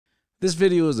This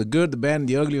video is the good, the bad, and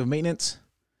the ugly of maintenance.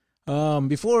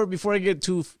 Before I get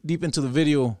too deep into the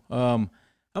video, I'm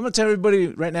gonna tell everybody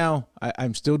right now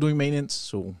I'm still doing maintenance,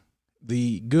 so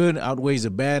the good outweighs the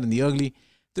bad and the ugly.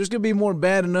 There's gonna be more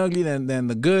bad and ugly than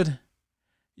the good,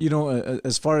 you know,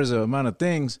 as far as the amount of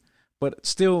things. But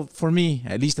still, for me,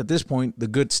 at least at this point, the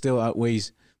good still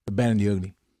outweighs the bad and the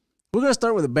ugly. We're gonna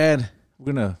start with the bad.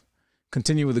 We're gonna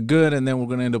continue with the good, and then we're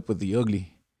gonna end up with the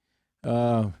ugly.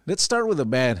 Let's start with the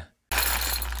bad.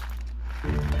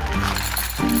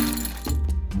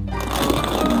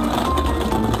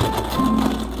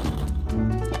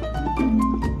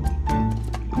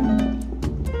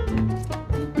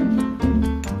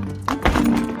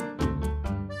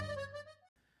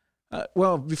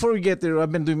 Well, before we get there,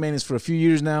 I've been doing maintenance for a few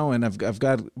years now, and I've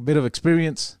got a bit of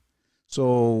experience.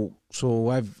 So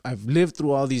I've lived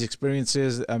through all these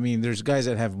experiences. I mean, there's guys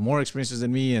that have more experiences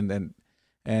than me, and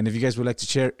if you guys would like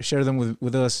to share them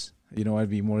with us, you know, I'd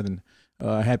be more than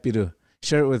happy to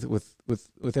share it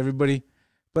with everybody.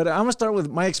 But I'm gonna start with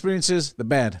my experiences. The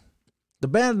bad,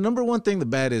 number one thing, the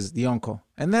bad is the on-call,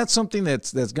 and that's something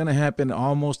that's gonna happen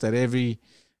almost at every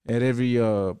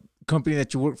company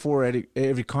that you work for, at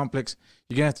every complex.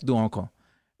 You're gonna have to do on-call,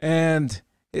 and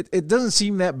it doesn't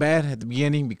seem that bad at the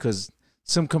beginning because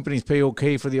some companies pay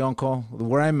okay for the on-call.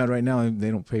 Where I'm at right now,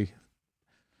 they don't pay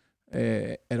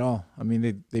at all. I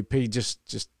mean, they pay just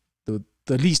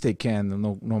the least they can.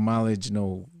 No mileage,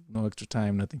 no extra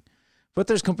time, nothing. But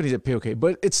there's companies that pay okay.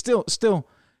 But it's still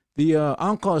the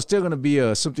on-call is still going to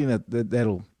be something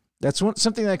that's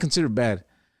something that I consider bad.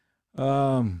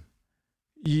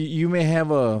 You may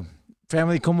have a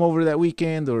family come over that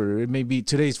weekend, or it may be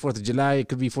today's 4th of July. It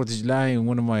could be 4th of July, and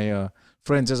one of my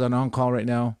friends is on call right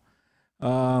now.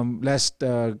 Last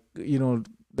time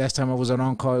I was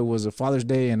on call, it was a Father's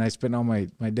Day, and I spent all my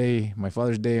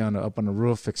Father's Day up on the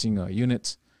roof fixing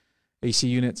units, AC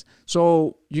units.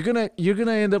 So you're gonna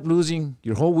end up losing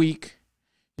your whole week.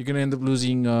 You're gonna end up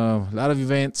losing a lot of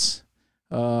events.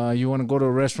 You want to go to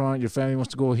a restaurant, your family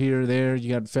wants to go here or there.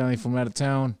 You got family from out of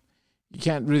town. You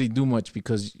can't really do much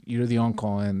because you're the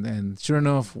on-call, and sure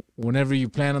enough, whenever you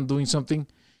plan on doing something,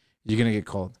 you're gonna get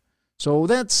called. So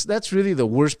that's really the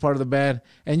worst part of the bad,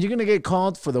 and you're gonna get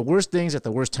called for the worst things at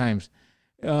the worst times.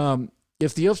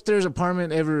 If the upstairs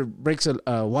apartment ever breaks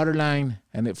a water line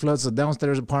and it floods the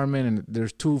downstairs apartment, and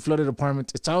there's 2 flooded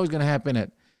apartments, it's always gonna happen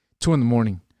at 2 in the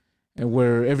morning, and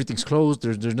where everything's closed.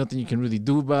 There's nothing you can really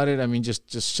do about it. I mean,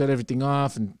 just shut everything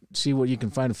off and see what you can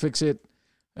find to fix it.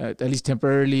 At least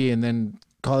temporarily, and then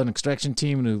call an extraction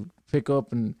team to pick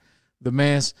up and the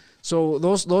mess. So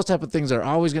those type of things are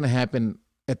always going to happen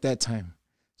at that time.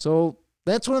 So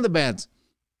that's one of the bads.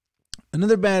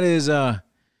 Another bad is you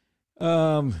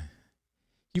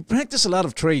practice a lot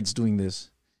of trades doing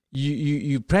this.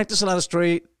 You practice a lot of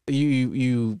trade.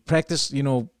 You practice,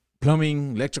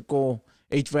 plumbing, electrical,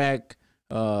 HVAC,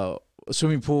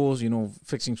 swimming pools,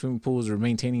 fixing swimming pools or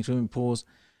maintaining swimming pools,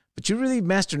 but you really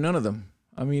master none of them.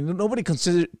 I mean, nobody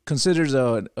considers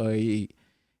a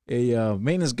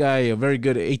maintenance guy a very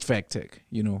good HVAC tech,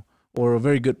 or a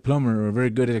very good plumber or a very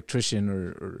good electrician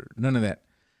or none of that.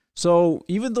 So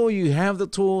even though you have the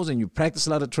tools and you practice a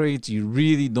lot of trades, you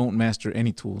really don't master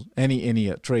any tools,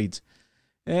 any trades.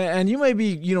 And you may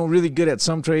be, really good at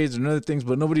some trades and other things,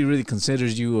 but nobody really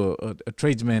considers you a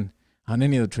tradesman on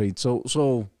any of the trades.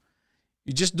 So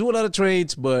you just do a lot of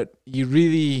trades, but you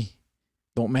really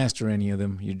don't master any of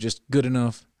them. You're just good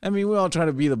enough. I mean, we all try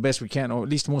to be the best we can, or at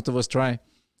least most of us try.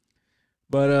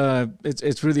 But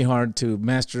it's really hard to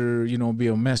master, be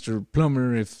a master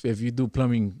plumber if you do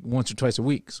plumbing once or twice a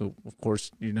week. So of course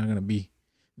you're not gonna be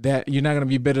that. You're not gonna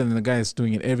be better than the guy that's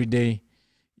doing it every day,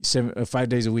 5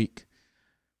 days a week.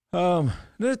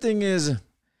 Another thing is, a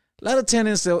lot of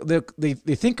tenants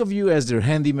they think of you as their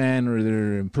handyman or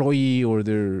their employee or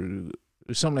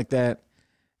something like that,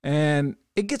 and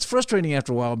it gets frustrating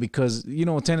after a while because,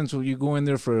 tenants, you go in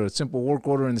there for a simple work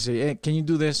order and they say, hey, can you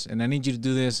do this? And I need you to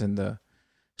do this, and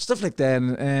stuff like that.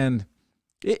 And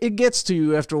it gets to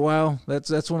you after a while.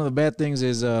 That's one of the bad things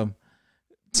is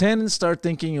tenants start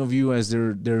thinking of you as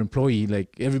their employee,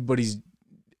 like everybody's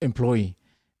employee.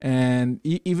 And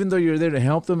even though you're there to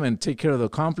help them and take care of the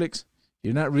complex,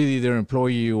 you're not really their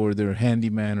employee or their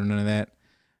handyman or none of that.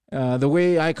 The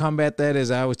way I combat that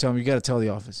is I always tell them, you got to tell the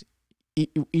office.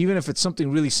 Even if it's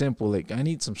something really simple, like I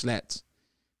need some slats,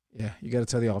 yeah, you got to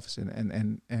tell the office,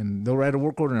 and they'll write a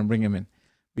work order and bring them in,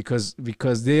 because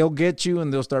they'll get you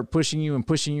and they'll start pushing you, and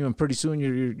pretty soon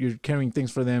you're carrying things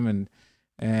for them,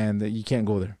 and you can't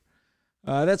go there.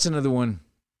 That's another one.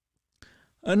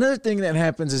 Another thing that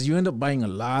happens is you end up buying a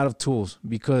lot of tools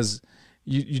because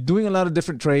you're doing a lot of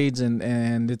different trades,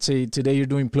 and let's say today you're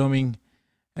doing plumbing,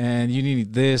 and you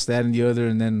need this, that, and the other,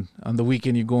 and then on the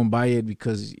weekend you go and buy it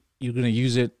because you're gonna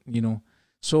use it,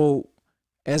 So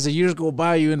as the years go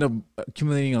by, you end up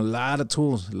accumulating a lot of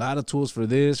tools for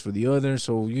this, for the other.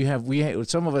 So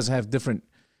some of us have different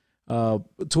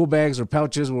tool bags or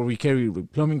pouches where we carry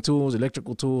plumbing tools,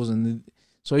 electrical tools, and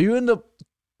so you end up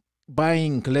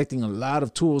collecting a lot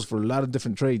of tools for a lot of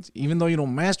different trades. Even though you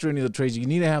don't master any of the trades, you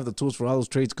need to have the tools for all those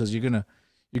trades because you're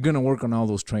gonna work on all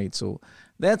those trades. So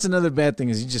that's another bad thing,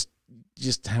 is you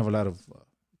just have a lot of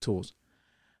tools.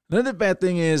 Another bad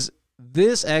thing is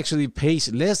this actually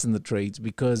pays less than the trades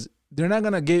because they're not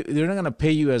gonna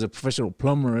pay you as a professional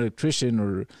plumber, electrician,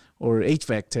 or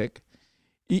HVAC tech.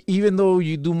 Even though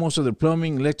you do most of the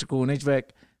plumbing, electrical, and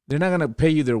HVAC, they're not gonna pay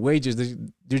you their wages.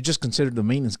 They're just considered the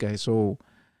maintenance guy. So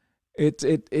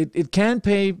it can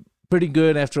pay pretty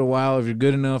good after a while if you're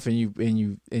good enough and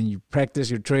you practice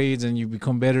your trades and you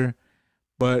become better.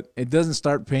 But it doesn't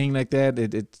start paying like that.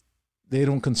 They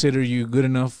don't consider you good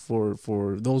enough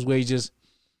for those wages.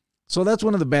 So that's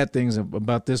one of the bad things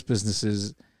about this business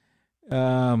is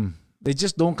they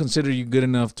just don't consider you good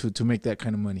enough to make that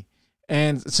kind of money.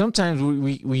 And sometimes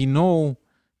we know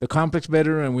the complex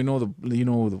better, and we know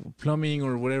the plumbing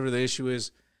or whatever the issue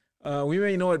is. We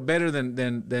may know it better than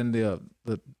the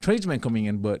tradesmen coming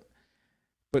in, but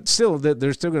still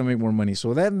they're still going to make more money.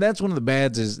 So that's one of the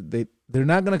bads, is they're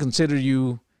not going to consider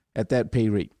you at that pay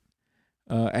rate,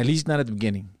 at least not at the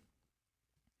beginning.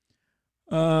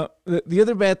 The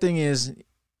other bad thing is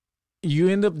you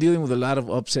end up dealing with a lot of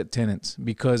upset tenants,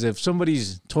 because if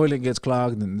somebody's toilet gets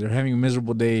clogged and they're having a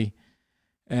miserable day,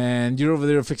 and you're over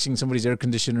there fixing somebody's air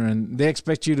conditioner, and they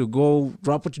expect you to go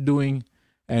drop what you're doing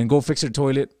and go fix their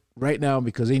toilet right now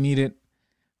because they need it,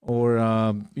 or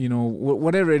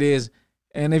whatever it is.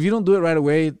 And if you don't do it right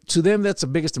away, to them that's the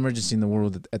biggest emergency in the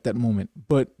world at that moment.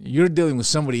 But you're dealing with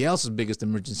somebody else's biggest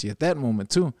emergency at that moment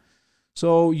too.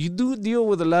 So you do deal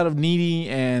with a lot of needy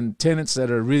and tenants that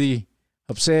are really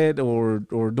upset or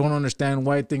don't understand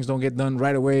why things don't get done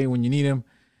right away when you need them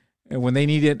and when they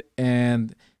need it.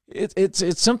 And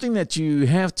it's something that you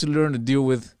have to learn to deal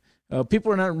with.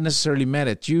 People are not necessarily mad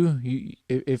at you.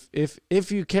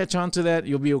 If you catch on to that,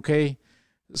 you'll be okay.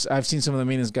 I've seen some of the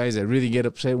maintenance guys that really get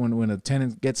upset when a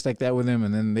tenant gets like that with them,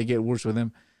 and then they get worse with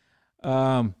them.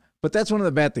 But that's one of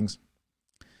the bad things.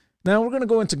 Now we're gonna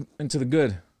go into the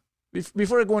good.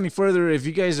 Before I go any further, if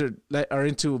you guys are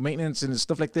into maintenance and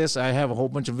stuff like this, I have a whole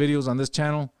bunch of videos on this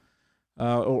channel.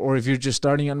 Or if you're just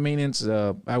starting on maintenance,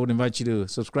 I would invite you to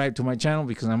subscribe to my channel,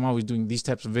 because I'm always doing these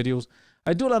types of videos.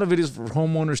 I do a lot of videos for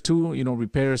homeowners too,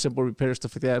 repair, simple repair,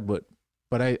 stuff like that.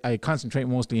 But I concentrate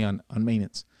mostly on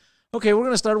maintenance. Okay, we're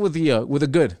gonna start with the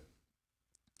good.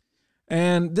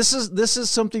 And this is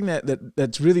something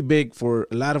that's really big for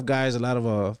a lot of guys, a lot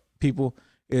of people.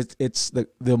 It's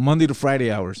the Monday to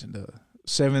Friday hours, the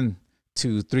 7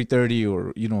 to 3:30,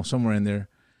 or somewhere in there.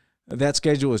 That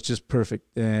schedule is just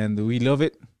perfect, and we love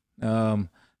it.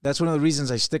 That's one of the reasons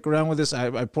I stick around with this.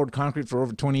 I poured concrete for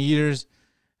over 20 years,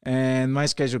 and my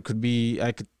schedule could be,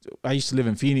 I used to live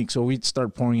in Phoenix, so we'd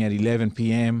start pouring at 11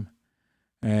 p.m.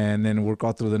 and then work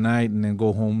all through the night, and then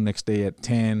go home next day at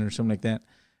 10 or something like that.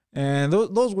 And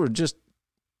those were just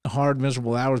hard,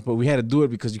 miserable hours, but we had to do it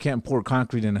because you can't pour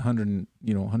concrete in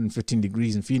 115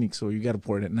 degrees in Phoenix, so you got to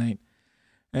pour it at night.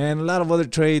 And a lot of other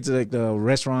trades, like the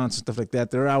restaurants and stuff like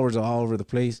that, their hours are all over the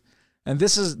place. And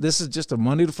this is just a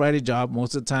Monday to Friday job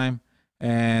most of the time,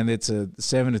 and it's a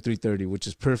 7 to 3:30, which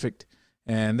is perfect.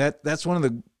 And that's one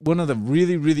of the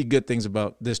really, really good things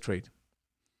about this trade.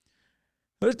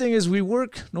 The other thing is we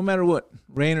work no matter what,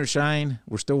 rain or shine.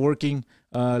 We're still working.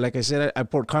 Like I said, I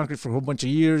poured concrete for a whole bunch of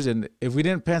years, and if we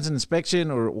didn't pass an inspection,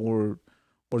 or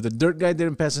the dirt guy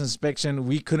didn't pass an inspection,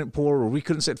 we couldn't pour, or we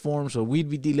couldn't set forms, so we'd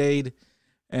be delayed.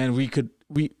 And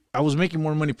I was making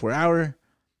more money per hour,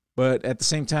 but at the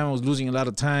same time I was losing a lot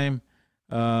of time.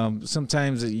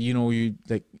 Sometimes you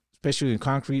like, especially in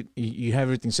concrete, you have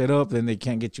everything set up, then they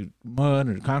can't get you mud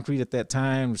or concrete at that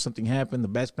time, or something happened, the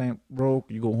batch plant broke,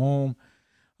 you go home.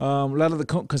 A lot of the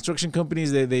construction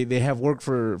companies, they have work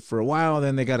for a while,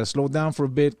 then they got to slow down for a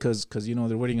bit because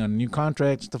they're waiting on new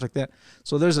contracts, stuff like that.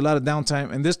 So there's a lot of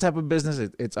downtime. And this type of business,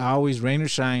 it's always rain or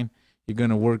shine. You're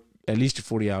gonna work at least your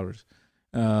 40 hours.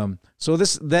 So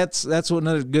that's what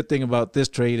another good thing about this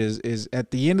trade is at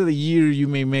the end of the year you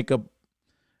may make up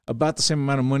about the same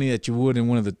amount of money that you would in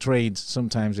one of the trades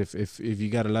sometimes if you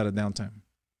got a lot of downtime.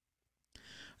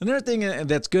 Another thing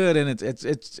that's good, and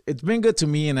it's been good to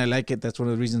me, and I like it. That's one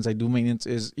of the reasons I do maintenance,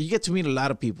 is you get to meet a lot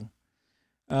of people.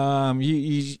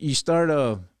 You start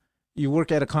you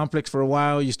work at a complex for a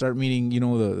while, you start meeting, you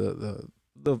know,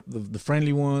 the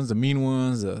friendly ones, the mean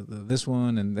ones, the this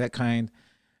one and that kind.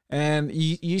 And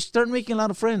you start making a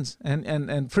lot of friends,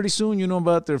 and pretty soon you know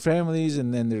about their families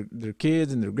and then their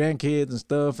kids and their grandkids and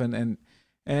stuff, and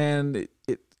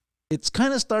it's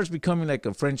kind of starts becoming like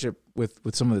a friendship with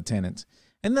some of the tenants.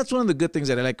 And that's one of the good things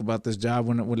that I like about this job.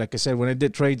 When like I said, when I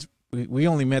did trades, we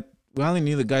only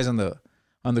knew the guys on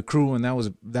the crew, and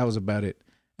that was about it.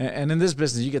 And in this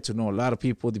business, you get to know a lot of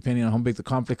people. Depending on how big the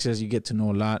complex is, you get to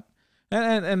know a lot,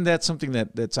 and that's something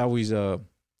that's always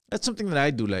that's something that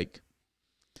I do like.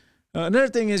 Another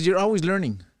thing is you're always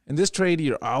learning. In this trade,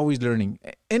 you're always learning.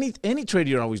 Any trade,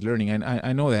 you're always learning.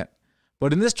 I know that.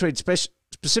 But in this trade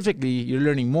specifically, you're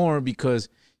learning more because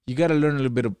you got to learn a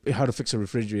little bit of how to fix a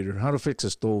refrigerator, how to fix a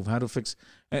stove, how to fix,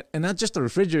 and not just a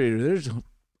refrigerator. There's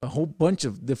a whole bunch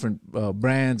of different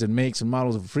brands and makes and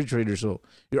models of refrigerators. So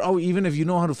you're always, even if you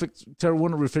know how to tear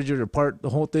one refrigerator apart, the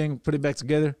whole thing, put it back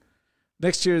together,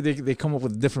 next year they come up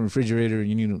with a different refrigerator, and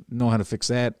you need to know how to fix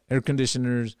that. Air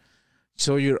conditioners.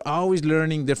 So you're always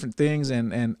learning different things,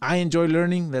 and I enjoy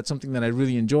learning. That's something that I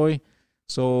really enjoy.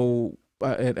 So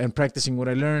and practicing what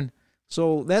I learn.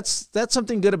 So that's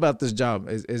something good about this job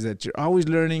is that you're always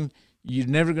learning. You're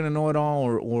never gonna know it all,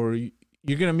 or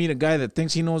you're gonna meet a guy that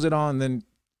thinks he knows it all, and then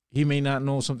he may not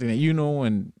know something that you know,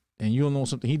 and you'll know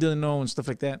something he doesn't know, and stuff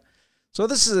like that. So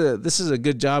this is a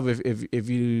good job if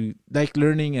you like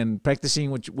learning and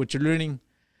practicing what you're learning.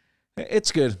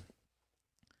 It's good.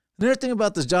 Another thing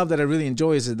about this job that I really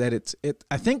enjoy is that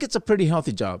I think it's a pretty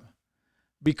healthy job,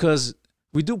 because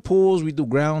we do pools, we do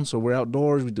grounds, so we're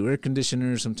outdoors, we do air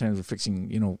conditioners, sometimes we're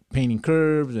fixing, you know, painting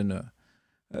curbs and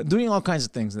doing all kinds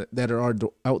of things that are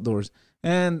outdoors.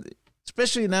 And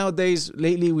especially nowadays,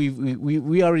 lately,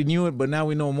 we already knew it, but now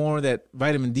we know more that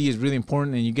vitamin D is really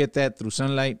important, and you get that through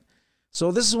sunlight.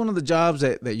 So this is one of the jobs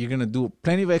that you're going to do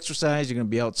plenty of exercise, you're going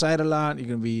to be outside a lot, you're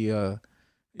going to be,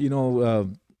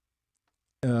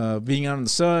 being out in the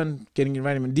sun, getting your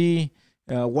vitamin D,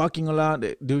 walking a lot,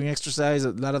 doing exercise. A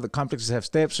lot of the complexes have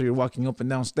steps, so you're walking up and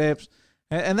down steps,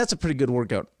 and that's a pretty good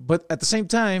workout. But at the same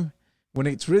time, when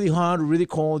it's really hot or really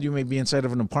cold, you may be inside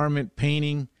of an apartment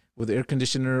painting with the air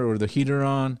conditioner or the heater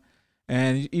on,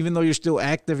 and even though you're still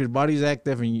active, your body's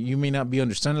active, and you may not be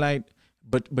under sunlight,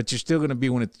 but you're still going to be,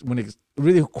 when it's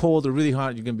really cold or really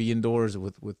hot, you're going to be indoors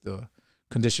with the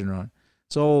conditioner on.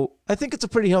 So I think it's a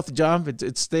pretty healthy job.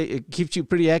 It keeps you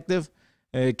pretty active.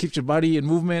 It keeps your body in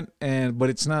movement, but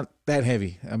it's not that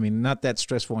heavy. I mean, not that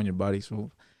stressful on your body. So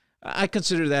I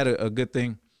consider that a good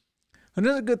thing.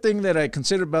 Another good thing that I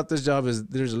consider about this job is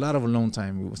there's a lot of alone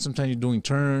time. Sometimes you're doing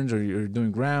turns, or you're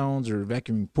doing grounds, or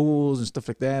vacuuming pools and stuff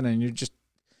like that, and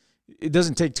it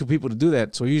doesn't take two people to do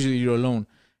that. So usually you're alone.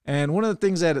 And one of the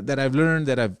things that I've learned,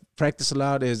 that I've practiced a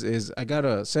lot, is I got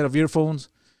a set of earphones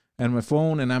and my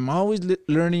phone, and I'm always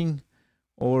learning.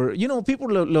 Or, you know, people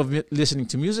love listening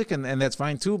to music, and that's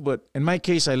fine too. But in my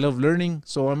case, I love learning.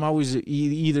 So I'm always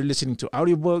either listening to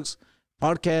audiobooks,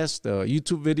 podcasts,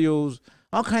 YouTube videos,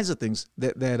 all kinds of things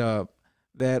that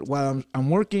while I'm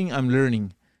working, I'm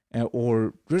learning.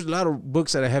 Or there's a lot of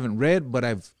books that I haven't read, but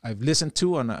I've listened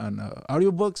to on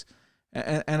audiobooks,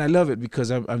 and I love it,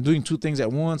 because I'm doing two things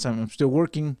at once. I'm still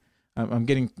working, I'm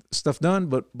getting stuff done,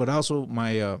 but also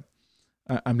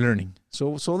I'm learning.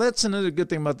 So that's another good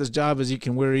thing about this job, is you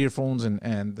can wear earphones,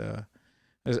 and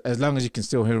as long as you can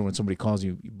still hear when somebody calls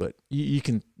you, but you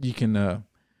can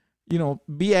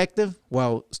be active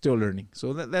while still learning.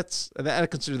 So I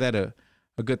consider that a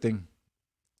good thing.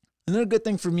 Another good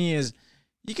thing for me is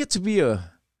you get to be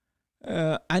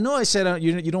I know I said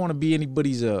you don't want to be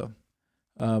anybody's like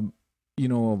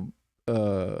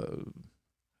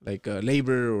a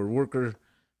labor or worker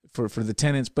for the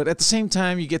tenants, but at the same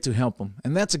time you get to help them,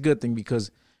 and that's a good thing,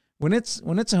 because when it's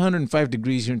 105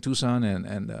 degrees here in Tucson,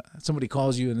 and somebody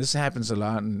calls you, and this happens a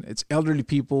lot, and it's elderly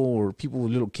people or people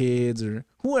with little kids or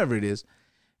whoever it is,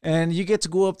 and you get to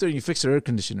go up there and you fix their air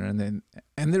conditioner, and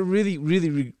they're really, really,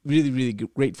 really, really, really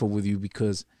grateful with you,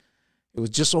 because it was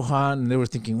just so hot, and they were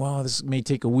thinking, wow, this may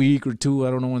take a week or two,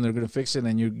 I don't know when they're going to fix it,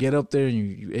 and you get up there and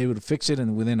you're able to fix it,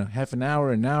 and within a half an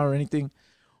hour, anything,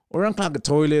 or unclog a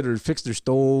toilet, or fix their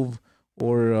stove,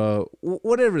 or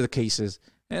whatever the case is.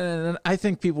 And I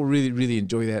think people really, really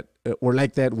enjoy that, or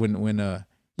like that, when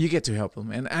you get to help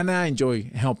them. And I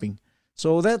enjoy helping.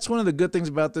 So that's one of the good things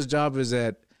about this job, is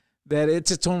that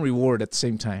it's its own reward at the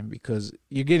same time, because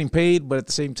you're getting paid, but at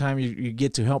the same time you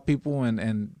get to help people,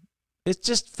 and it's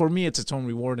just, for me, it's its own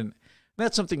reward, and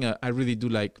that's something I really do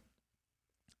like.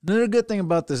 Another good thing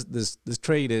about this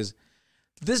trade is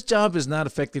this job is not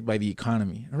affected by the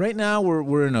economy. Right now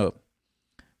we're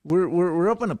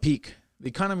up on a peak. The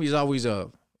economy is always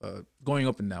going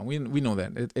up and down. We know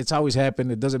that. It's always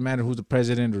happened. It doesn't matter who's the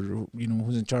president or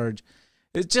who's in charge.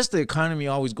 It's just the economy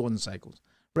always goes in cycles.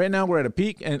 Right now we're at a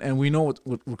peak, and we know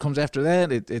what comes after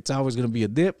that. It's always going to be a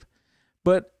dip.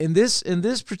 But in this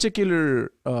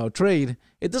particular trade,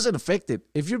 it doesn't affect it.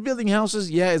 If you're building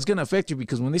houses, yeah, it's going to affect you,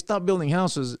 because when they stop building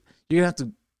houses, you're going to have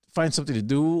to find something to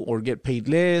do or get paid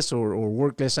less or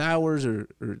work less hours or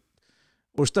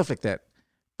stuff like that.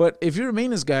 But if you're a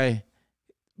maintenance guy,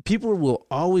 people will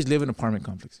always live in apartment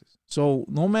complexes. So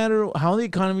no matter how the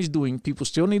economy is doing, people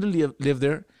still need to live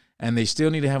there, and they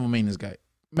still need to have a maintenance guy.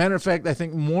 Matter of fact, I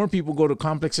think more people go to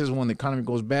complexes when the economy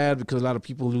goes bad, because a lot of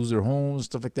people lose their homes,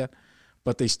 stuff like that.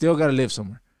 But they still got to live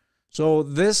somewhere. So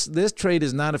this trade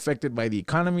is not affected by the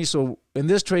economy. So in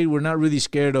this trade, we're not really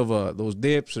scared of those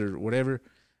dips or whatever.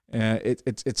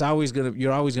 It's always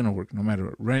you're always gonna work, no matter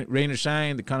what. Rain or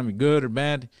shine, the economy good or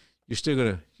bad, you're still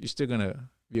gonna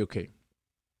be okay.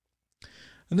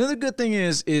 Another good thing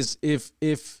is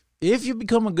if you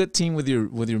become a good team with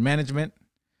your management,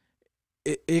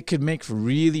 it could make for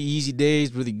really easy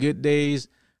days, really good days.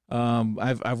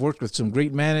 I've worked with some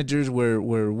great managers where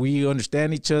we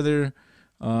understand each other.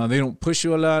 They don't push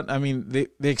you a lot. I mean,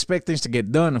 they expect things to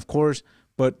get done, of course,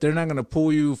 but they're not gonna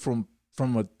pull you from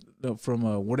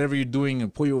whatever you're doing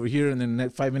and pull you over here, and then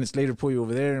 5 minutes later pull you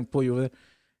over there and pull you over there.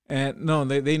 And no,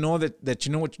 they know that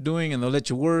you know what you're doing, and they'll let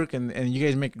you work, and you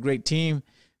guys make a great team.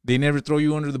 They never throw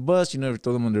you under the bus. You never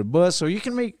throw them under the bus. So you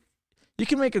can make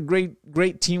a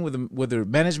great team with their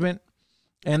management.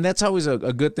 And that's always a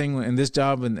good thing in this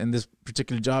job and this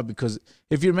particular job, because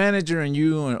if your manager and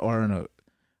you are in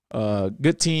a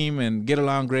good team and get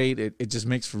along great, it just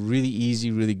makes for really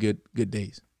easy, really good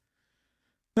days.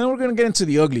 Now we're gonna get into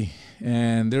the ugly,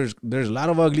 and there's a lot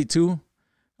of ugly too.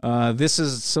 This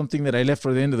is something that I left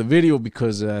for the end of the video,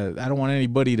 because I don't want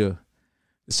anybody to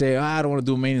say, I don't want to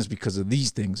do maintenance because of these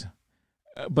things.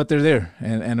 But they're there,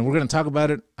 and we're gonna talk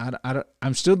about it.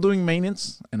 I'm still doing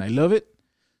maintenance, and I love it.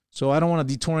 So I don't want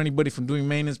to detour anybody from doing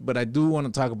maintenance, but I do want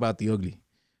to talk about the ugly.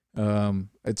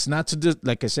 It's not to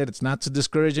like I said, it's not to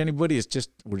discourage anybody. It's just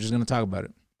we're just gonna talk about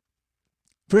it.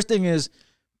 First thing is,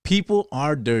 people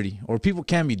are dirty, or people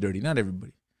can be dirty. Not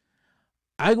everybody.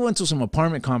 I go into some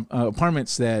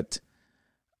apartments that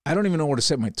I don't even know where to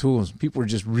set my tools. People are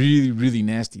just really, really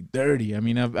nasty, dirty. I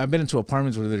mean, I've been into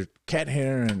apartments where there's cat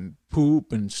hair and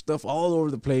poop and stuff all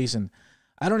over the place, and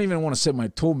I don't even want to set my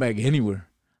tool bag anywhere.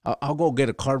 I'll go get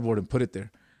a cardboard and put it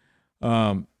there.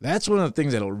 That's one of the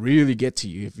things that'll really get to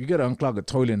you. If you got to unclog a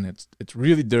toilet and it's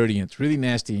really dirty and it's really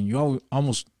nasty and you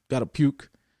almost got to puke,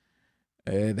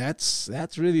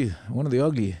 that's really one of the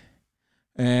ugly.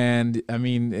 And I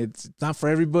mean, it's not for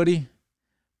everybody,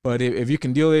 but if you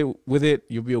can deal with it,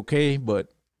 you'll be okay.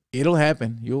 But it'll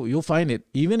happen. You'll find it.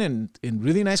 Even in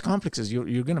really nice complexes,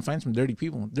 you're gonna find some dirty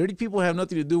people. Dirty people have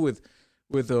nothing to do with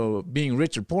being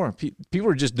rich or poor. People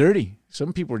are just dirty.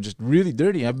 Some people are just really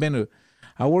dirty.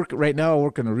 I work right now. I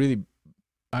work in a really,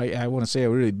 I want to say a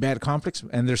really bad complex,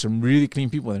 and there's some really clean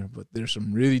people there, but there's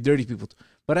some really dirty people.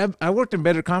 But I worked in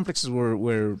better complexes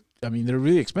where I mean, they're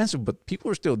really expensive, but people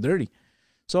are still dirty.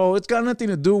 So it's got nothing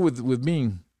to do with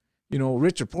being,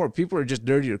 rich or poor. People are just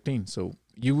dirty or clean. So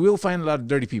you will find a lot of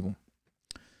dirty people.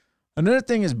 Another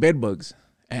thing is bed bugs,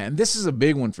 and this is a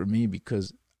big one for me,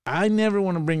 because I never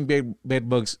want to bring bed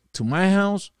bugs to my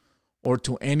house or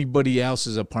to anybody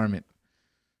else's apartment.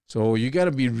 So you got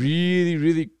to be really,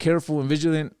 really careful and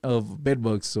vigilant of bed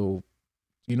bugs. So,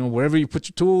 wherever you put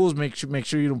your tools, make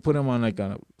sure you don't put them on like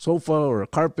a sofa or a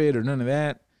carpet or none of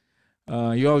that.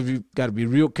 You always got to be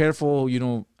real careful.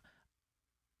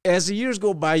 As the years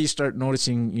go by, you start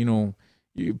noticing,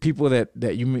 people that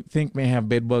you think may have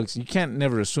bed bugs. You can't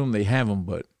never assume they have them,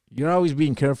 but you're always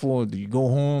being careful. You go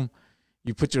home,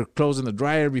 you put your clothes in the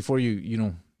dryer before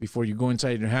you go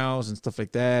inside your house and stuff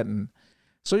like that. And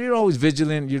so you're always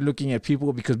vigilant. You're looking at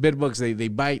people, because bed bugs, they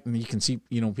bite, and you can see,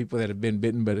 people that have been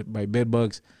bitten by bed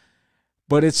bugs.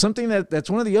 But it's something that's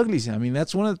one of the uglies. I mean,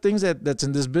 that's one of the things that's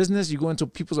in this business. You go into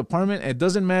people's apartment. It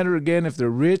doesn't matter, again, if they're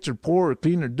rich or poor or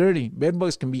clean or dirty. Bed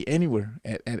bugs can be anywhere.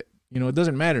 It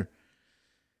doesn't matter.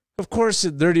 Of course,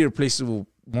 dirtier places will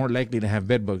more likely to have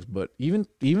bed bugs. But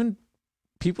even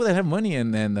people that have money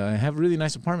and have really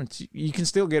nice apartments, you can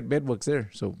still get bed bugs there.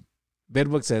 So bed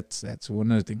bugs, that's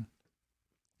one other thing.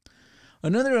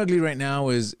 Another ugly right now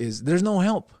is there's no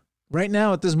help. Right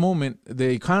now, at this moment, the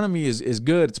economy is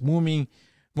good. It's booming.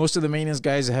 Most of the maintenance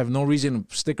guys have no reason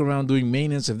to stick around doing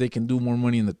maintenance if they can do more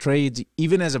money in the trades.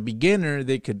 Even as a beginner,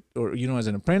 they could, or as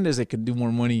an apprentice, they could do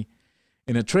more money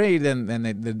in a trade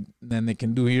than they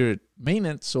can do here at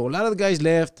maintenance. So a lot of the guys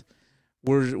left.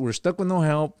 we're stuck with no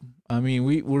help. I mean,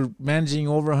 we're managing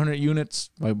over 100 units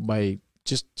by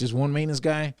just one maintenance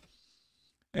guy.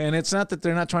 And it's not that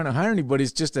they're not trying to hire anybody.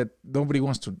 It's just that nobody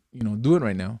wants to, do it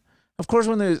right now. Of course,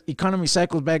 when the economy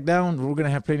cycles back down, we're going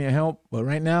to have plenty of help. But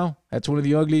right now, that's one of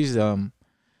the uglies. There's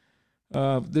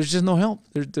just no help.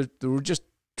 We're just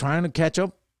trying to catch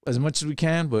up as much as we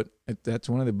can. But that's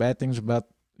one of the bad things about,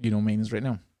 maintenance right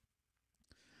now.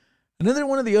 Another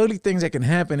one of the ugly things that can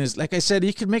happen is, like I said,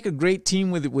 you can make a great team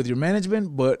with your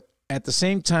management, but at the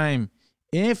same time,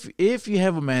 if you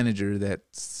have a manager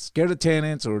that's scared of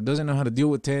tenants or doesn't know how to deal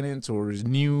with tenants or is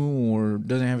new or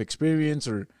doesn't have experience,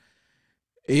 or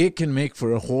it can make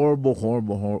for a horrible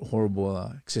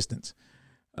existence.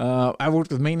 I've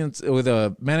worked with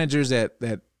managers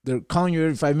that they're calling you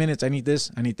every 5 minutes. I need this,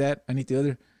 I need that, I need the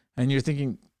other, and you're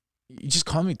thinking, you just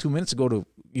called me 2 minutes ago to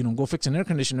go fix an air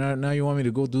conditioner. Now you want me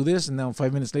to go do this, and now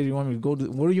 5 minutes later you want me to go do.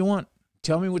 What do you want?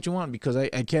 Tell me what you want, because I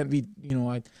can't be,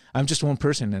 I'm just one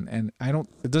person, and I don't.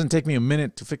 It doesn't take me a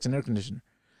minute to fix an air conditioner,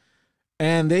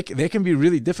 and they can be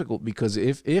really difficult, because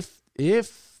if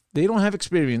they don't have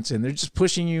experience and they're just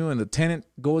pushing you, and the tenant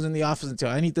goes in the office and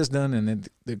tells, I need this done, and then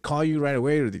they call you right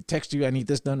away, or they text you, I need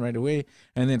this done right away,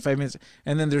 and then 5 minutes,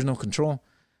 and then there's no control.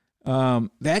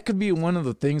 That could be one of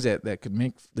the things that could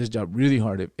make this job really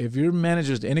hard. If your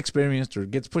manager is inexperienced or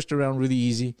gets pushed around really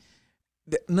easy,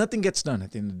 nothing gets done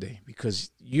at the end of the day,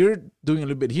 because you're doing a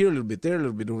little bit here, a little bit there, a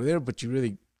little bit over there, but you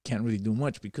really can't really do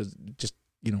much because just,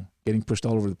 getting pushed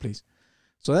all over the place.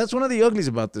 So that's one of the uglies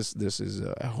about this. This is,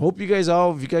 I hope you guys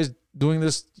if you guys doing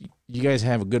this, you guys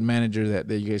have a good manager that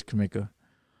you guys can make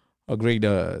a great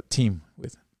team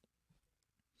with.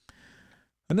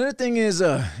 Another thing is,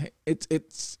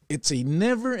 it's a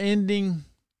never-ending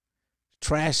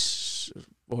trash.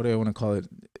 What do I want to call it?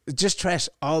 It's just trash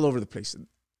all over the place,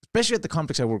 especially at the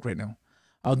complex I work right now.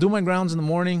 I'll do my grounds in the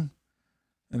morning,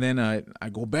 and then I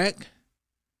go back,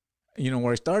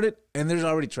 where I started, and there's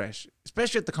already trash.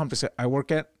 Especially at the complex I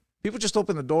work at, people just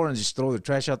open the door and just throw their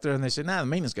trash out there, and they say, "Nah, the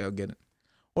maintenance guy will get it."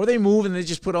 Or they move and they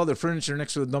just put all their furniture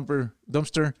next to the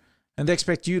dumpster, and they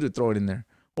expect you to throw it in there.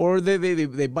 Or they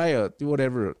buy not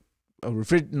a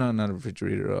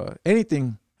refrigerator,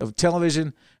 anything, a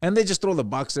television, and they just throw the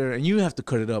box there, and you have to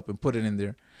cut it up and put it in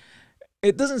there.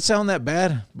 It doesn't sound that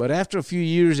bad, but after a few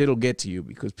years, it'll get to you,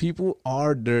 because people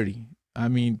are dirty. I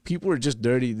mean, people are just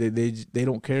dirty. They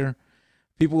don't care.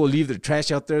 People will leave their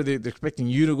trash out there. They're expecting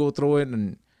you to go throw it,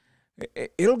 and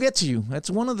it'll get to you. That's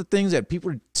one of the things that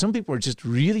some people are just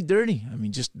really dirty. I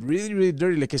mean, just really, really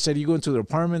dirty. Like I said, you go into their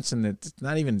apartments, and it's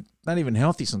not even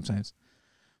healthy sometimes.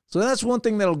 So that's one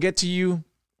thing that'll get to you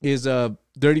is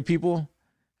dirty people,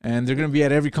 and they're going to be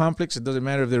at every complex. It doesn't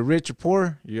matter if they're rich or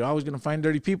poor. You're always going to find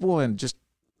dirty people, and just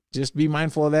be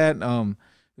mindful of that.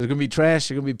 There's going to be trash.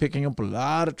 You're going to be picking up a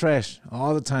lot of trash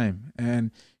all the time,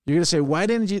 and you're going to say, why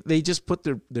didn't they just put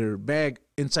their bag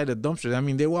inside the dumpster? I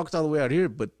mean, they walked all the way out here,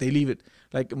 but they leave it.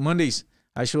 Like Mondays,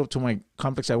 I show up to my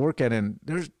complex I work at, and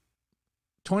there's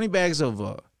 20 bags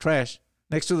of trash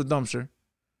next to the dumpster,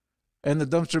 and the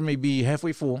dumpster may be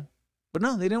halfway full. But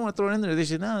no, they didn't want to throw it in there. They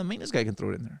said, no, the maintenance guy can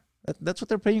throw it in there. That's what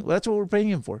they're paying. That's what we're paying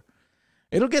him for.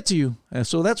 It'll get to you.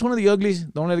 So that's one of the uglies.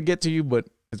 Don't let it get to you, but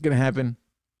it's going to happen.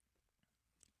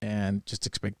 And just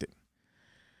expect it.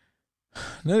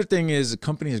 Another thing is the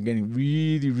company is getting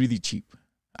really, really cheap.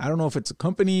 I don't know if it's the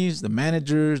companies, the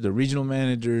managers, the regional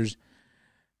managers.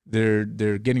 They're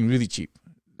getting really cheap.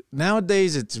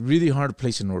 Nowadays, it's really hard to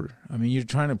place an order. I mean, you're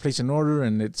trying to place an order,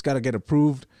 and it's got to get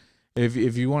approved. If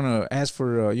you want to ask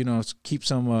for, keep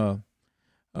some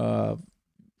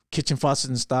kitchen faucets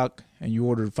in stock, and you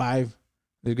order 5,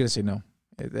 they're going to say, no,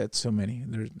 that's so many.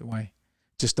 Why?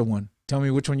 Just the one. Tell me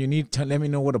which one you need. Let me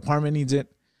know what apartment needs it,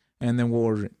 and then we'll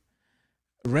order it.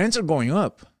 Rents are going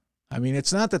up. I mean,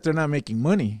 it's not that they're not making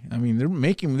money. I mean, they're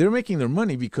making their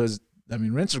money because, I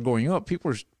mean, rents are going up.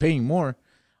 People are paying more.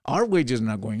 Our wages are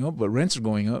not going up, but rents are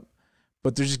going up.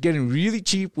 But they're just getting really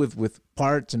cheap with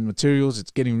parts and materials.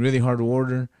 It's getting really hard to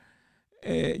order.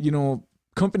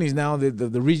 Companies now, the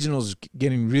regionals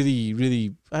getting really,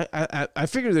 really. I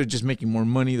figure they're just making more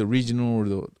money. The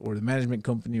regional or the management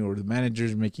company or the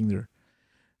managers making their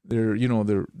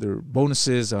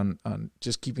bonuses on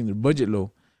just keeping their budget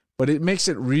low. But it makes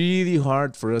it really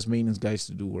hard for us maintenance guys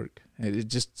to do work. It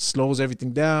just slows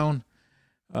everything down.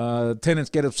 Tenants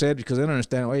get upset because they don't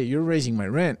understand. Hey, you're raising my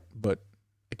rent, but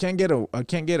I can't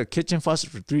get a kitchen faucet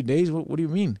for 3 days. What do you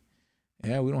mean?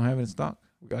 Yeah, we don't have it in stock.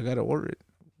 I gotta order it.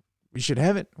 We should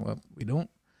have it. Well, we don't.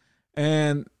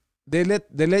 And they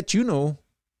let you know,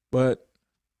 but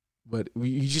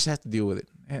you just have to deal with it.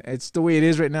 It's the way it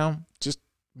is right now. Just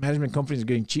management companies are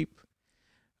getting cheap.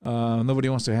 Nobody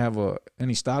wants to have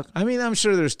any stock. I mean, I'm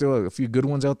sure there's still a few good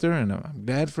ones out there, and I'm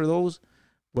glad for those.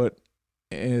 But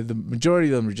the majority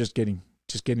of them are just getting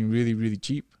really, really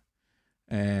cheap,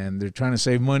 and they're trying to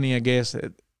save money. I guess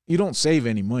you don't save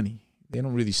any money. They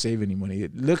don't really save any money.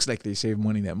 It looks like they save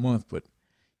money that month, but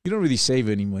you don't really save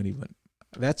any money. But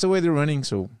that's the way they're running,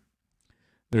 so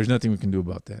there's nothing we can do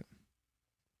about that.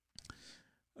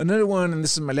 Another one, and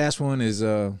this is my last one, is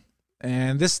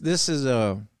and this is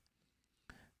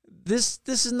this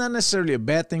is not necessarily a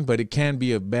bad thing, but it can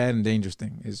be a bad and dangerous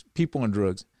thing, is people on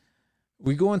drugs.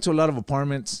 We go into a lot of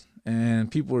apartments,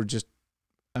 and people are just,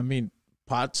 I mean,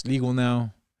 pot's legal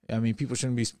now. I mean, people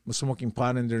shouldn't be smoking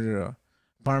pot in their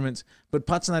apartments, but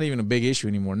pot's not even a big issue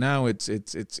anymore. Now it's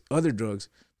other drugs.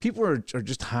 People are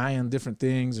just high on different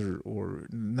things, or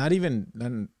not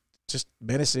even just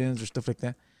medicines or stuff like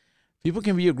that. People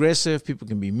can be aggressive. People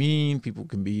can be mean. People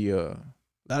can be a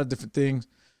lot of different things.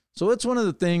 So it's one of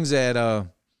the things that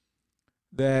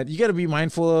that you got to be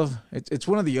mindful of. It's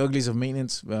one of the uglies of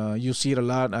maintenance. You'll see it a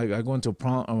lot. I go into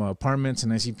apartments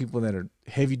and I see people that are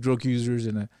heavy drug users,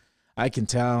 and I can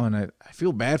tell, and I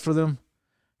feel bad for them.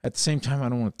 At the same time, I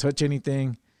don't want to touch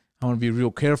anything. I want to be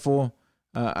real careful.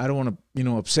 I don't want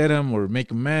to, upset them or make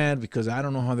them mad, because I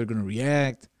don't know how they're going to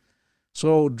react.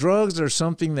 So drugs are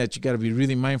something that you got to be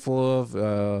really mindful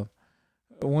of.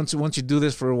 Once you do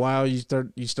this for a while, you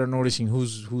start noticing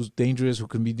who's dangerous, who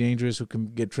can be dangerous, who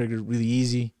can get triggered really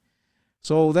easy.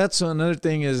 So that's another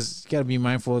thing, is you got to be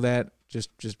mindful of that.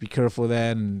 Just be careful of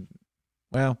that. And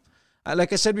well,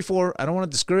 like I said before, I don't want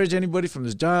to discourage anybody from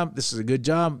this job. This is a good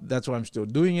job. That's why I'm still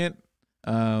doing it.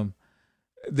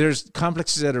 There's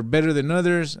complexes that are better than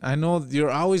others. I know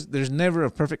there's never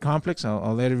a perfect complex.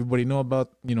 I'll let everybody know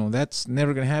about, that's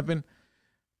never going to happen.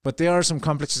 But there are some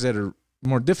complexes that are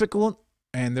more difficult,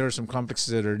 and there are some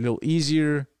complexes that are a little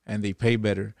easier, and they pay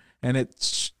better. And it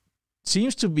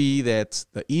seems to be that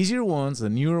the easier ones, the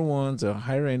newer ones, the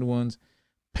higher end ones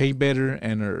pay better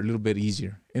and are a little bit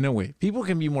easier in a way. People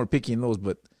can be more picky in those,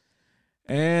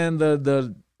 and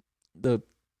the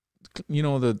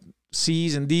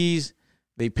C's and D's,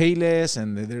 they pay less,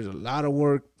 and there's a lot of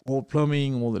work, old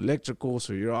plumbing, old electrical,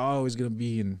 so you're always going to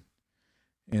be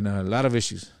in a lot of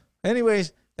issues.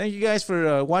 Anyways, thank you guys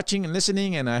for watching and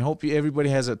listening, and I hope everybody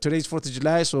has today's 4th of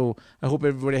July, so I hope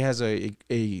everybody has a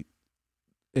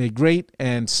great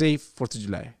and safe 4th of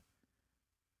July.